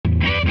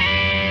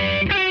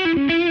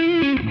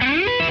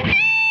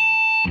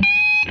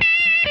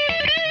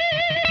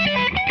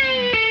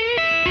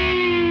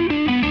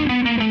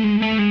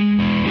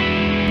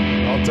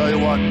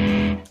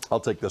I'll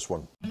take this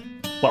one.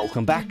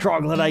 Welcome back,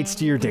 Troglodytes,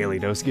 to your daily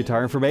dose of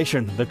guitar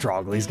information, the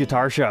Trogly's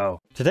Guitar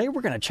Show. Today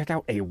we're going to check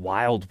out a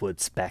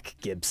Wildwood Spec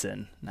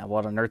Gibson. Now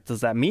what on earth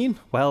does that mean?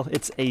 Well,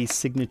 it's a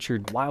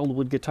signatured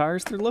Wildwood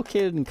Guitars. They're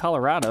located in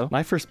Colorado.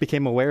 I first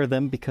became aware of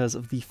them because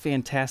of the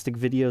fantastic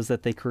videos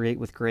that they create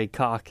with Greg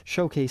Koch,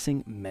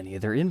 showcasing many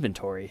of their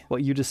inventory.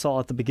 What you just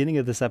saw at the beginning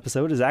of this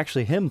episode is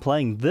actually him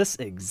playing this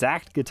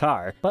exact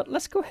guitar. But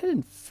let's go ahead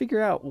and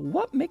figure out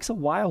what makes a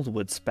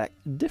Wildwood Spec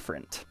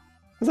different.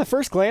 At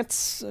first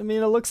glance, I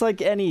mean, it looks like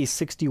any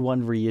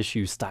 61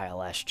 reissue style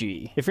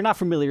SG. If you're not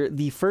familiar,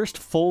 the first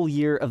full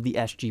year of the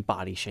SG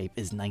body shape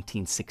is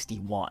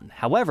 1961.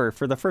 However,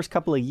 for the first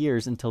couple of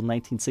years until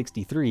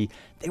 1963,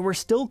 they were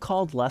still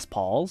called Les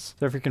Pauls.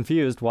 So if you're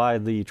confused why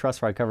the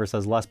truss rod cover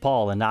says Les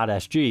Paul and not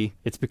SG,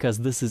 it's because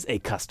this is a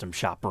custom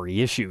shop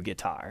reissue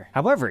guitar.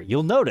 However,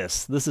 you'll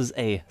notice this is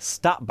a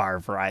stop bar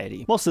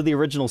variety. Most of the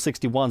original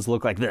 61s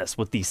look like this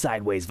with the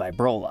sideways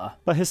vibrola.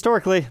 But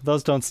historically,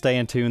 those don't stay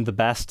in tune the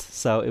best,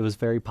 so it was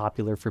very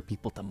popular for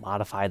people to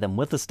modify them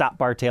with a stop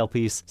bar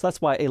tailpiece, so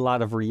that's why a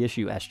lot of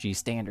reissue SG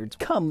standards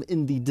come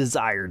in the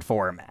desired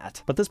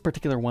format. But this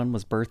particular one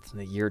was birthed in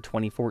the year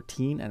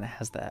 2014, and it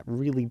has that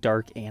really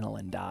dark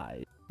aniline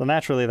dye. So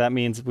naturally that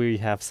means we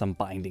have some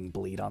binding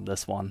bleed on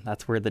this one.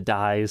 That's where the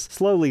dyes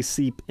slowly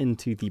seep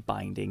into the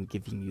binding,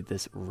 giving you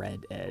this red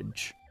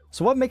edge.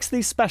 So what makes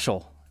these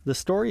special? The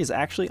story is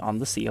actually on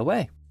the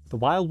COA. The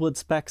Wildwood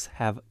specs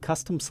have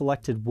custom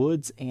selected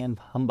woods and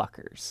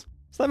humbuckers.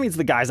 So that means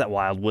the guys at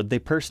Wildwood, they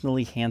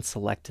personally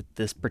hand-selected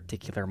this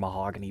particular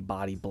mahogany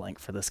body blank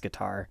for this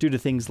guitar due to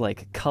things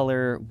like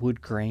color, wood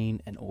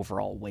grain, and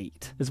overall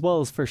weight, as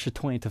well as for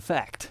chatoyant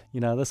effect. You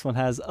know, this one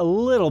has a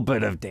little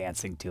bit of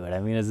dancing to it.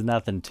 I mean, it's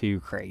nothing too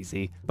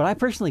crazy. But I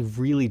personally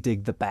really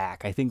dig the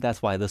back. I think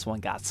that's why this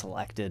one got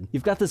selected.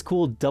 You've got this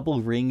cool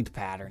double-ringed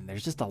pattern.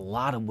 There's just a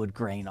lot of wood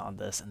grain on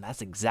this, and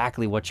that's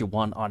exactly what you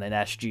want on an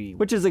SG,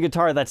 which is a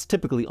guitar that's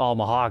typically all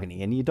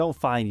mahogany, and you don't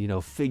find, you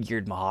know,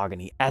 figured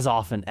mahogany as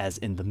often as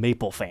in the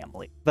maple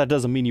family. That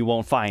doesn't mean you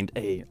won't find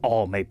a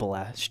all maple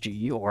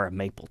SG or a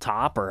maple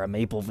top or a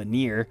maple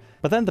veneer.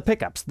 But then the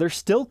pickups, they're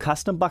still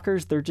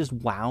Custombuckers, they're just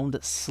wound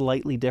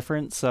slightly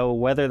different, so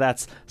whether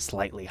that's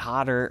slightly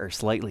hotter or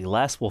slightly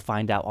less, we'll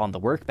find out on the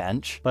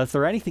workbench. But if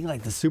they're anything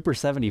like the Super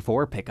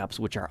 74 pickups,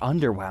 which are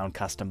underwound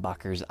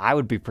Custombuckers, I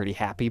would be pretty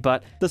happy,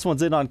 but this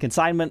one's in on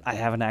consignment. I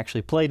haven't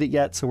actually played it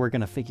yet, so we're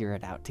gonna figure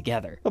it out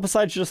together. But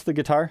besides just the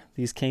guitar,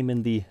 these came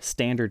in the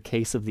standard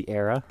case of the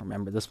era.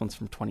 Remember, this one's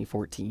from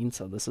 2014,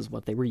 so this is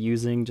what they were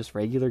using, just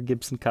regular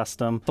Gibson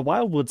custom. The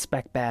Wildwood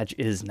Spec badge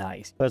is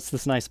nice. But it's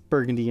this nice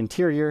burgundy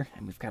interior,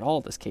 and we've got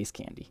all this case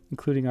candy,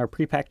 including our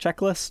pre-pack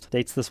checklist.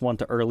 Dates this one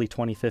to early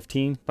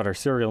 2015, but our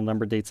serial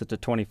number dates it to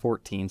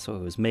 2014, so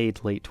it was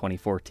made late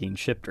 2014,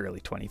 shipped early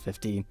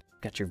 2015.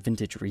 Got your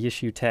vintage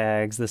reissue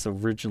tags. This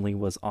originally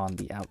was on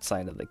the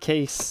outside of the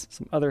case.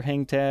 Some other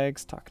hang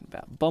tags, talking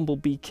about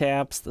bumblebee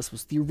caps. This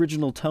was the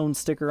original tone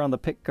sticker on the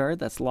pick guard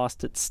that's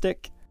lost its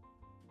stick.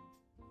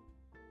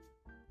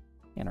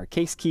 And our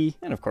case key,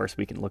 and of course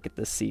we can look at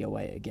this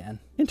COA again.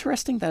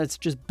 Interesting that it's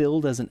just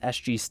billed as an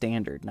SG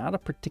standard, not a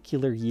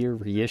particular year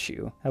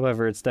reissue.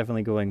 However, it's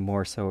definitely going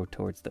more so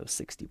towards those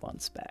 61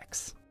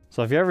 specs.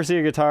 So if you ever see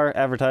a guitar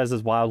advertised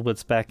as Wildwood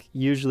Spec,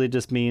 usually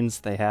just means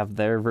they have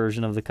their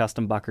version of the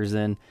Custombuckers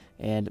in,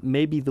 and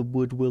maybe the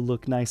wood will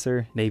look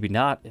nicer, maybe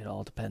not, it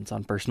all depends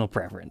on personal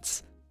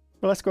preference.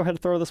 But let's go ahead and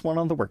throw this one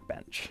on the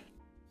workbench.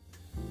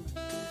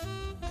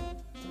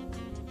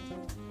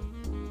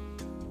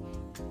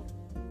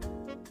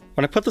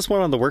 When I put this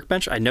one on the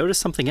workbench, I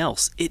noticed something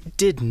else. It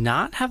did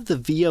not have the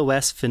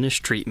VOS finish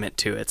treatment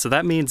to it, so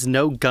that means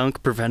no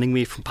gunk preventing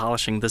me from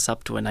polishing this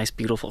up to a nice,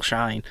 beautiful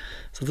shine.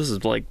 So this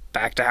is like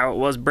back to how it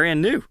was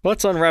brand new.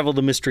 Let's unravel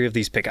the mystery of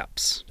these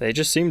pickups. They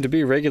just seem to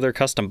be regular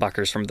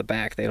Custombuckers from the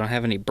back. They don't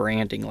have any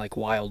branding like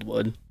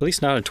Wildwood, at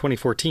least not in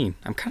 2014.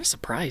 I'm kind of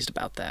surprised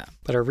about that.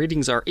 But our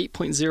readings are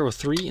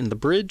 8.03 in the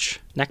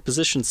bridge, neck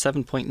position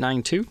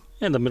 7.92,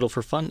 and the middle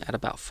for fun at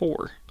about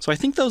 4. So I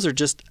think those are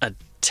just a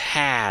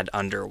tad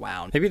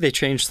underwound. Maybe they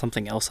changed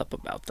something else up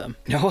about them.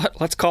 You know what?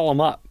 Let's call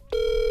them up.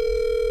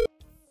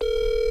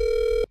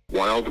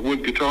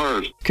 Wildwood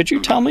Guitars. Could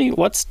you tell me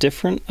what's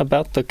different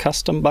about the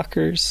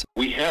Custombuckers?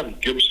 We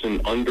have Gibson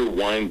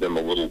underwind them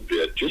a little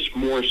bit, just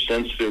more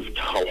sensitive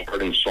to how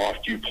hard and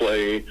soft you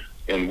play,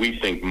 and we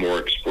think more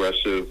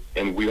expressive,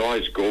 and we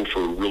always go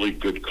for really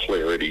good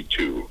clarity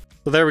too.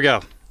 So there we go.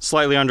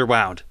 Slightly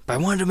underwound, but I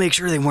wanted to make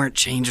sure they weren't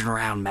changing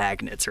around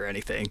magnets or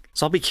anything.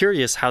 So I'll be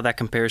curious how that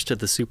compares to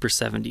the Super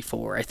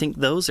 74. I think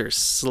those are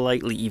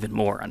slightly even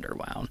more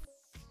underwound.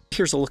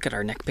 Here's a look at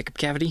our neck pickup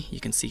cavity. You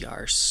can see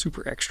our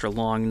super extra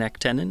long neck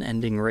tenon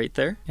ending right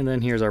there. And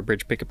then here's our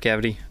bridge pickup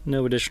cavity.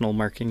 No additional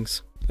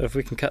markings. But if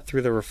we can cut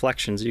through the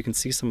reflections, you can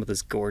see some of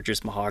this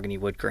gorgeous mahogany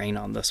wood grain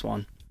on this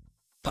one.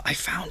 But I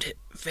found it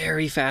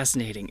very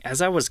fascinating.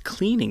 As I was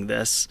cleaning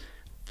this,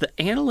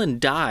 the aniline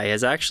dye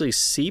has actually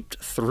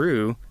seeped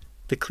through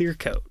the clear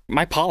coat.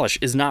 My polish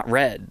is not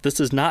red.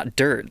 This is not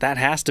dirt. That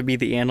has to be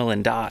the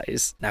aniline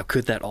dyes. Now,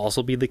 could that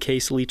also be the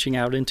case leaching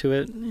out into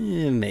it?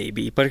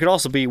 Maybe. But it could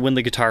also be when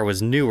the guitar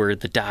was newer,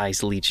 the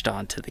dyes leached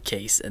onto the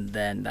case, and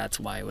then that's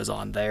why it was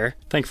on there.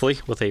 Thankfully,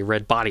 with a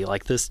red body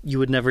like this, you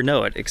would never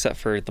know it, except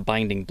for the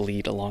binding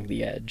bleed along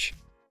the edge.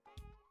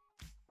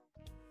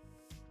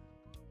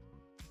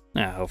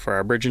 Now, for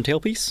our bridge and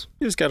tailpiece,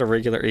 we've just got a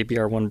regular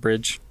ABR1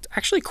 bridge. It's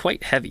actually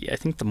quite heavy. I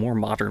think the more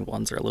modern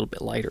ones are a little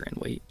bit lighter in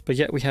weight. But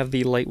yet we have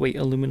the lightweight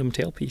aluminum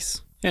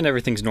tailpiece. And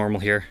everything's normal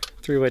here.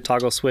 3-way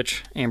toggle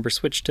switch, amber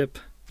switch tip,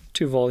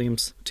 2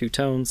 volumes, 2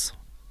 tones,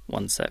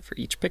 1 set for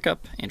each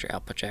pickup, and your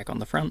output jack on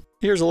the front.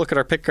 Here's a look at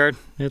our pickguard.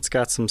 It's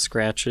got some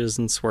scratches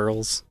and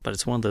swirls, but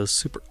it's one of those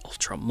super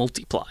ultra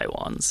multiply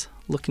ones.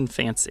 Looking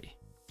fancy.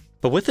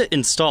 But with it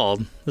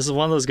installed, this is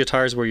one of those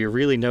guitars where you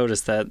really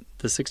notice that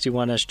the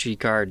 61 SG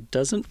card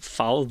doesn't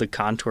follow the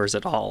contours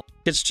at all.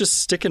 It's just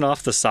sticking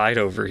off the side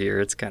over here.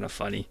 It's kind of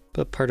funny,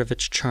 but part of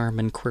its charm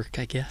and quirk,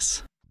 I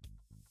guess.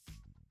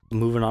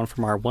 Moving on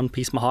from our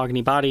one-piece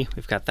mahogany body,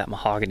 we've got that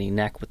mahogany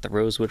neck with the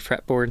rosewood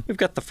fretboard. We've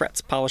got the frets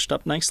polished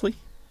up nicely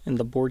and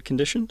the board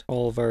conditioned.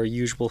 All of our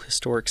usual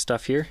historic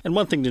stuff here. And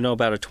one thing to know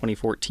about a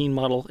 2014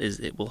 model is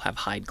it will have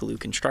hide glue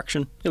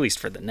construction, at least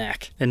for the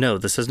neck. And no,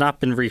 this has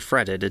not been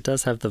refretted. It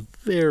does have the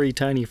very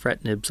tiny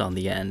fret nibs on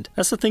the end.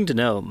 That's the thing to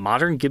know.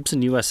 Modern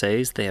Gibson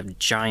USAs, they have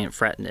giant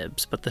fret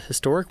nibs, but the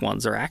historic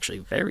ones are actually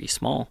very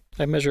small.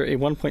 I measure a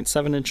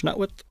 1.7 inch nut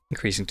width,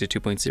 increasing to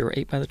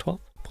 2.08 by the 12th.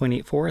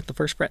 0.84 at the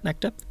first fret neck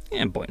depth,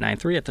 and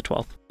 0.93 at the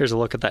 12th. Here's a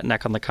look at that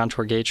neck on the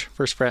contour gauge.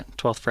 First fret,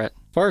 12th fret.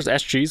 As far as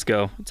SGs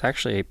go, it's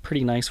actually a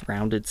pretty nice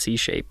rounded C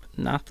shape.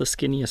 Not the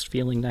skinniest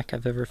feeling neck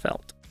I've ever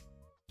felt.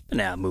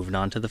 Now moving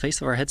on to the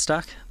face of our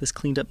headstock. This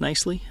cleaned up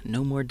nicely,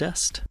 no more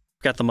dust.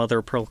 Got the mother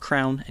of pearl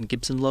crown and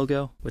Gibson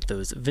logo with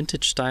those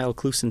vintage style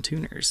Clusen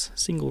tuners,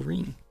 single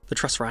ring. The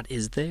truss rod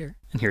is there.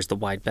 And here's the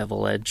wide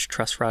bevel edge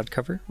truss rod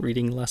cover,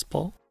 reading Les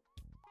Paul.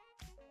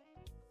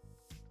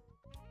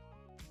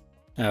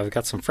 We've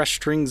got some fresh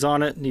strings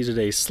on it, needed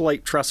a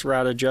slight truss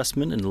rod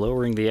adjustment and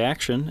lowering the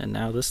action, and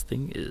now this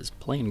thing is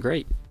playing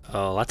great.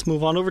 Let's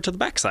move on over to the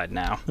backside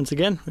now. Once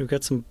again, we've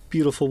got some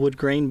beautiful wood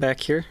grain back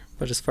here,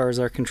 but as far as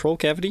our control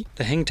cavity,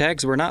 the hang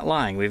tags were not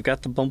lying. We've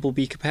got the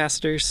bumblebee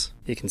capacitors.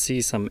 You can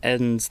see some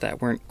ends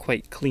that weren't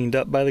quite cleaned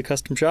up by the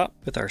custom shop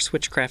with our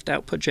Switchcraft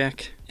output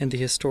jack and the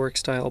historic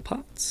style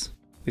pots.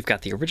 We've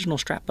got the original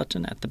strap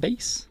button at the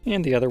base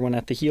and the other one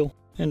at the heel,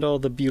 and all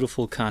the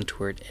beautiful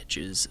contoured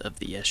edges of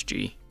the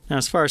SG. Now,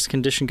 as far as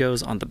condition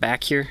goes on the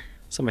back here,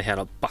 somebody had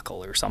a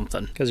buckle or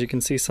something, because you can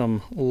see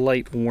some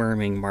light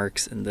worming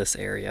marks in this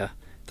area.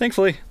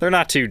 Thankfully, they're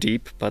not too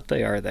deep, but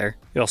they are there.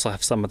 You also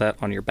have some of that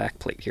on your back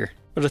plate here.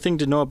 But a thing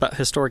to know about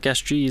historic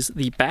SGs,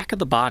 the back of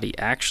the body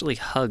actually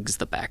hugs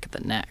the back of the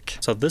neck.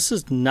 So this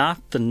is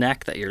not the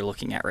neck that you're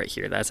looking at right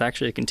here. That's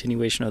actually a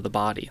continuation of the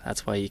body.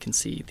 That's why you can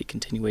see the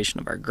continuation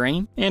of our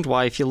grain, and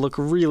why if you look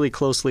really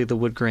closely, the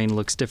wood grain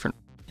looks different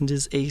and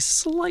is a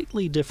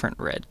slightly different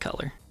red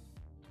color.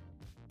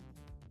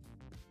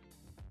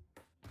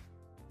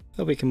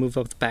 But we can move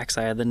up the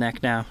backside of the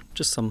neck now.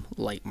 Just some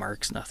light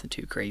marks, nothing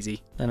too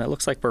crazy. And it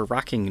looks like we're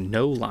rocking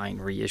no line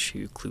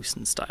reissue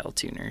Clusen style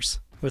tuners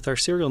with our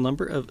serial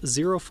number of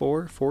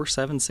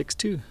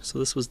 044762. So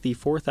this was the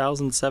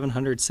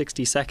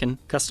 4,762nd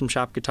custom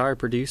shop guitar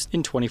produced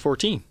in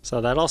 2014. So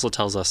that also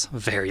tells us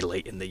very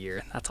late in the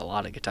year. That's a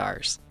lot of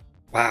guitars.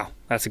 Wow,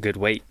 that's a good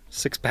weight.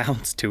 6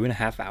 pounds,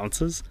 2.5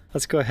 ounces.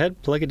 Let's go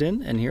ahead, plug it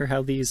in, and hear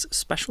how these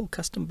special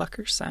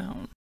Custombuckers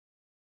sound.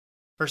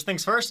 First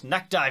things first,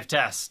 neck dive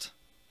test.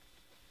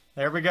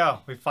 There we go.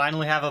 We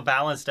finally have a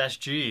balanced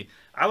SG.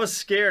 I was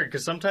scared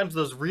because sometimes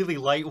those really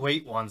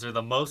lightweight ones are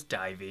the most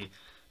divey.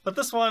 But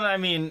this one, I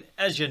mean,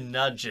 as you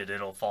nudge it,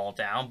 it'll fall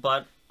down.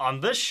 But on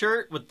this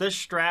shirt with this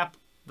strap,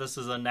 this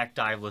is a neck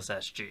diveless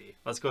SG.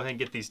 Let's go ahead and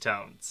get these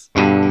tones.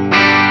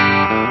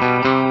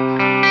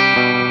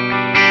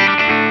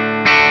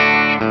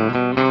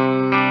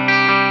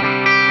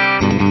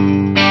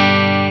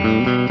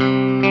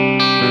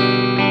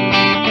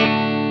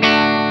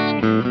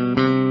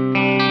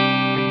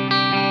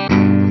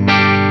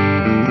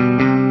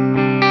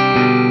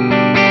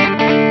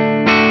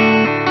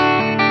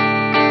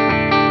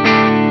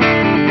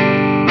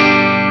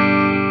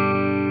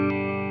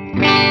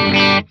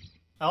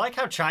 I like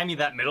how chimey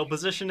that middle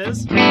position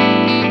is.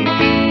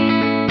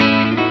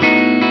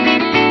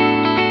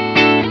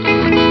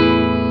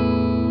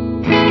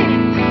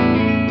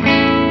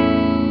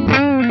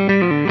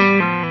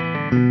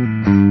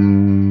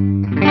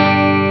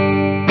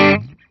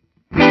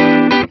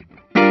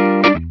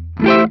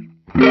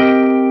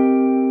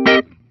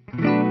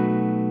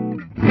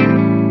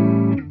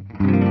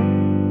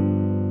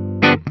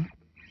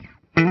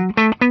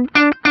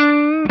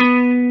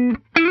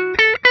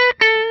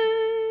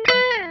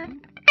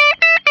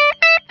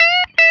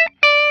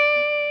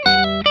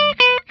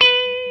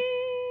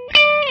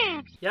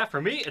 Yeah,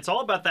 for me, it's all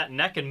about that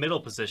neck and middle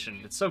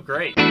position. It's so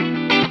great.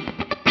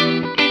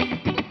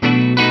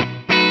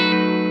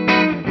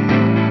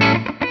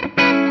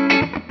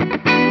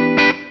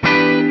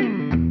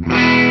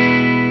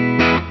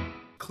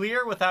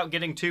 without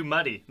getting too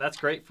muddy. That's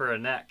great for a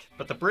neck.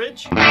 But the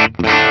bridge?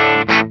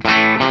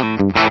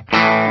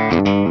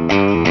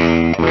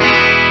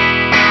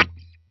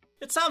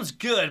 It sounds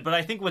good, but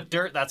I think with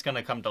dirt that's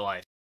gonna come to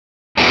life.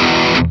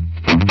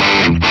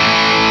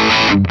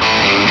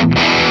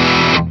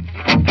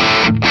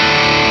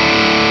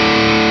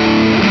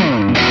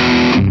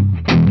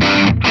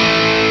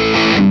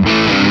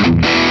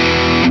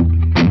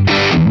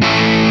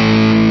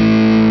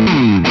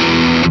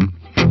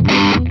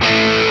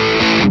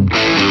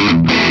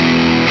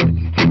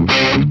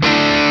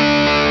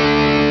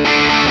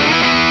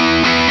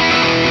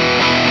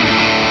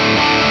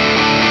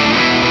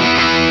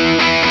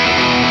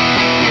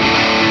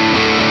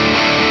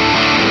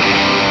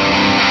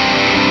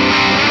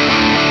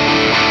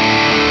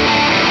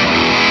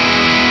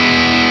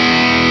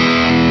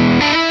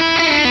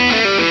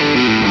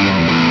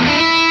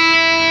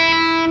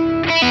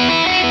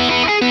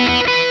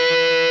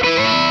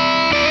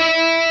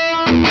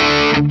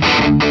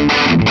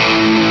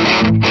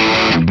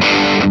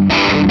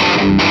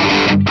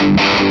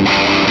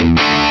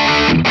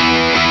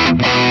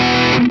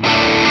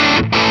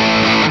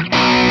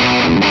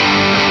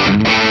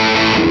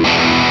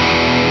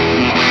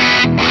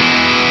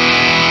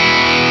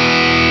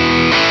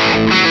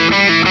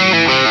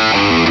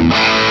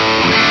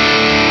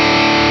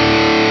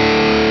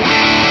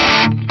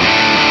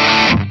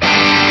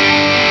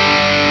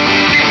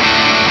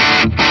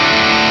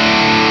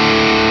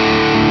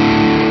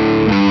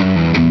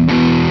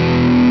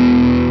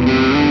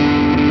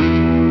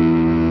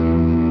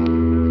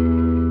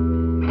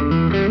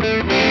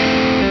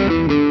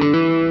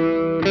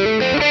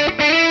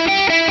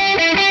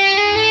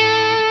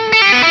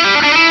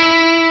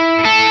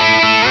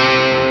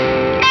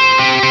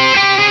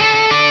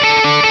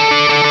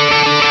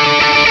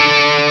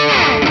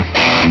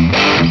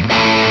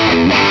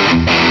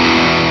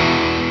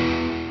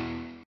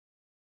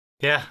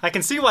 Yeah, I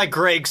can see why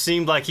Greg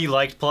seemed like he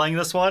liked playing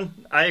this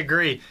one. I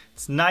agree.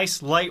 It's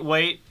nice,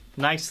 lightweight,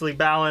 nicely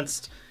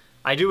balanced.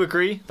 I do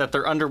agree that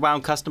their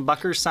underwound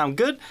Custombuckers sound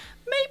good.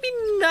 Maybe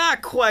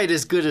not quite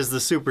as good as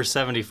the Super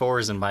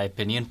 74s in my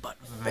opinion, but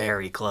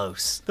very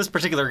close. This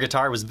particular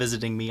guitar was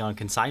visiting me on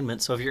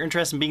consignment, so if you're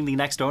interested in being the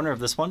next owner of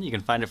this one, you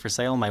can find it for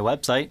sale on my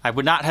website. I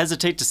would not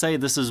hesitate to say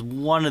this is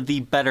one of the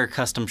better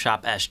custom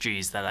shop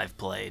SGs that I've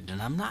played,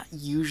 and I'm not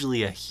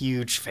usually a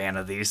huge fan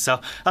of these,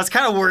 so I was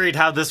kind of worried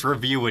how this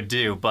review would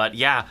do, but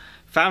yeah.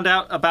 Found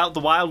out about the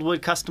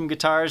Wildwood custom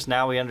guitars.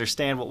 Now we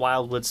understand what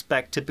Wildwood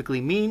Spec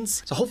typically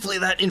means. So hopefully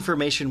that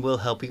information will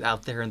help you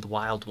out there in the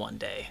wild one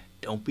day.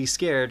 Don't be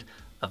scared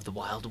of the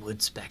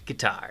Wildwood Spec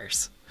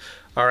guitars.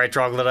 All right,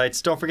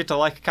 troglodytes, don't forget to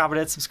like,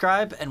 comment, and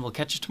subscribe, and we'll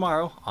catch you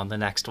tomorrow on the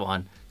next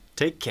one.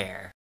 Take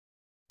care.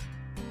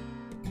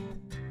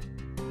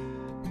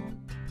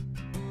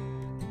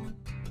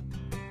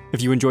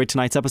 If you enjoyed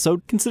tonight's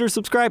episode, consider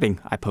subscribing.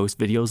 I post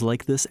videos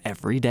like this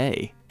every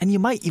day. And you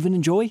might even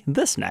enjoy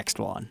this next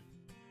one.